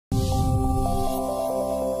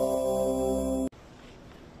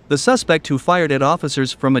The suspect, who fired at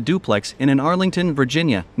officers from a duplex in an Arlington,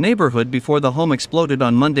 Virginia, neighborhood before the home exploded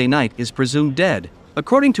on Monday night, is presumed dead.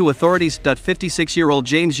 According to authorities, 56-year-old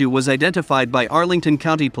James Yoo was identified by Arlington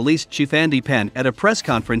County Police Chief Andy Penn at a press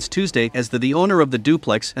conference Tuesday as the owner of the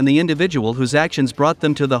duplex and the individual whose actions brought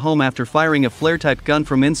them to the home after firing a flare-type gun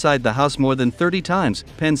from inside the house more than 30 times.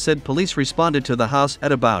 Penn said police responded to the house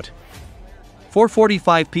at about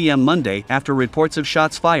 4:45 p.m. Monday after reports of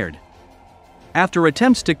shots fired. After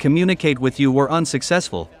attempts to communicate with Yoo were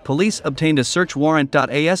unsuccessful, police obtained a search warrant.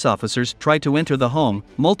 As officers tried to enter the home,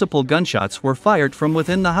 multiple gunshots were fired from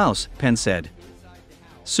within the house, Penn said.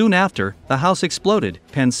 Soon after, the house exploded,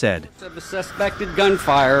 Penn said. Of the suspected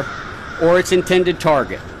gunfire or its intended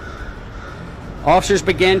target. Officers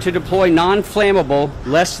began to deploy non-flammable,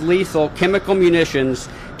 less lethal chemical munitions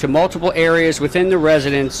to multiple areas within the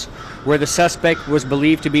residence where the suspect was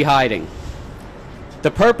believed to be hiding. The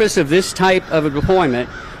purpose of this type of a deployment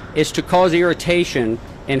is to cause irritation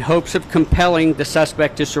in hopes of compelling the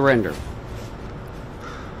suspect to surrender.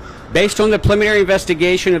 Based on the preliminary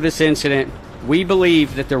investigation of this incident, we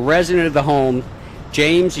believe that the resident of the home,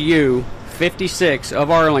 James Yoo, 56, of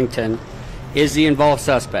Arlington, is the involved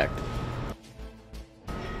suspect.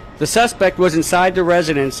 The suspect was inside the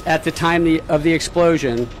residence at the time of the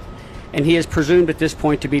explosion, and he is presumed at this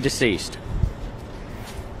point to be deceased.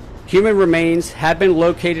 Human remains have been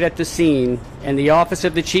located at the scene, and the Office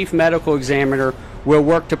of the Chief Medical Examiner will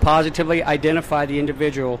work to positively identify the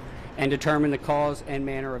individual and determine the cause and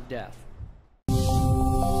manner of death.